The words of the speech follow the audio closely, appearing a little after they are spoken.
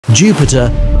Jupiter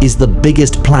is the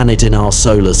biggest planet in our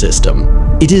solar system.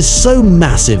 It is so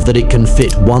massive that it can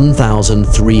fit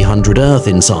 1,300 Earth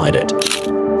inside it.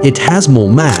 It has more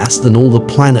mass than all the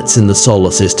planets in the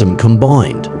solar system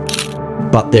combined.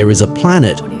 But there is a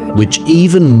planet which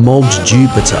even mogs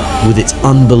Jupiter with its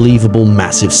unbelievable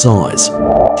massive size.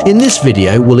 In this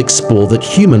video, we'll explore that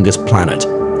humongous planet,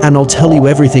 and I'll tell you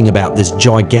everything about this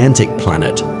gigantic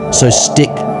planet, so stick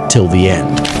till the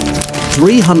end.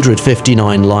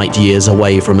 359 light-years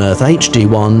away from Earth,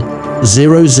 HD1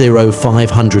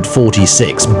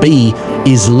 00546b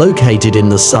is located in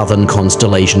the southern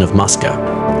constellation of Musca.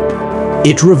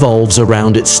 It revolves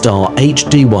around its star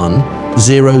HD1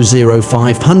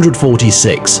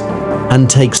 00546 and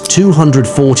takes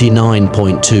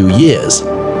 249.2 years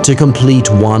to complete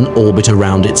one orbit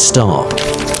around its star.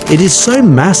 It is so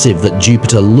massive that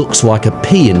Jupiter looks like a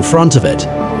pea in front of it.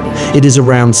 It is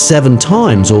around 7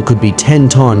 times or could be 10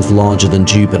 times larger than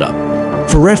Jupiter.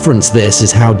 For reference, this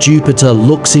is how Jupiter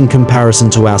looks in comparison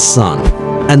to our Sun,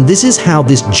 and this is how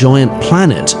this giant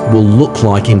planet will look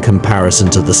like in comparison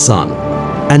to the Sun.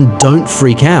 And don't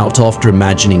freak out after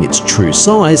imagining its true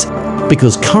size,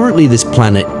 because currently this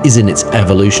planet is in its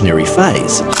evolutionary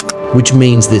phase, which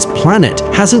means this planet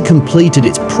hasn't completed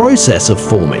its process of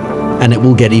forming, and it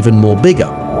will get even more bigger.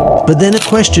 But then a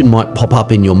question might pop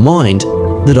up in your mind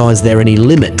that is there any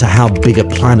limit to how big a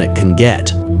planet can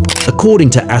get?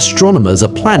 According to astronomers, a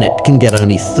planet can get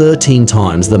only 13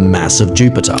 times the mass of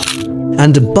Jupiter.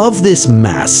 And above this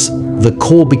mass, the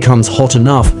core becomes hot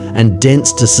enough and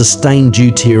dense to sustain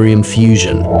deuterium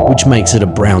fusion, which makes it a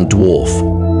brown dwarf.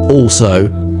 Also,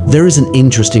 there is an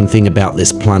interesting thing about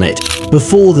this planet.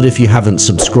 Before that, if you haven't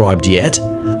subscribed yet,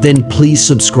 then please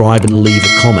subscribe and leave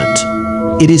a comment.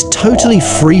 It is totally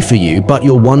free for you, but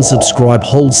your one subscribe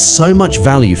holds so much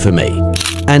value for me.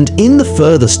 And in the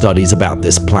further studies about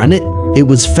this planet, it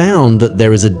was found that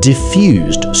there is a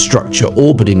diffused structure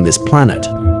orbiting this planet.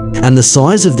 And the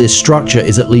size of this structure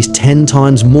is at least 10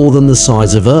 times more than the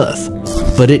size of Earth.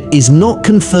 But it is not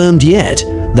confirmed yet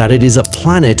that it is a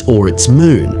planet or its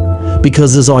moon,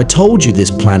 because as I told you, this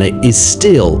planet is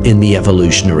still in the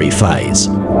evolutionary phase.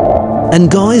 And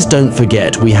guys, don't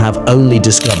forget, we have only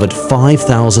discovered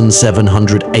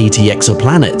 5,780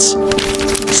 exoplanets.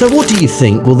 So what do you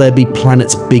think? Will there be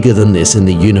planets bigger than this in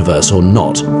the universe or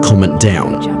not? Comment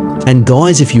down. And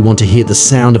guys, if you want to hear the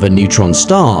sound of a neutron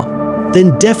star,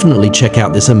 then definitely check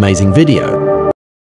out this amazing video.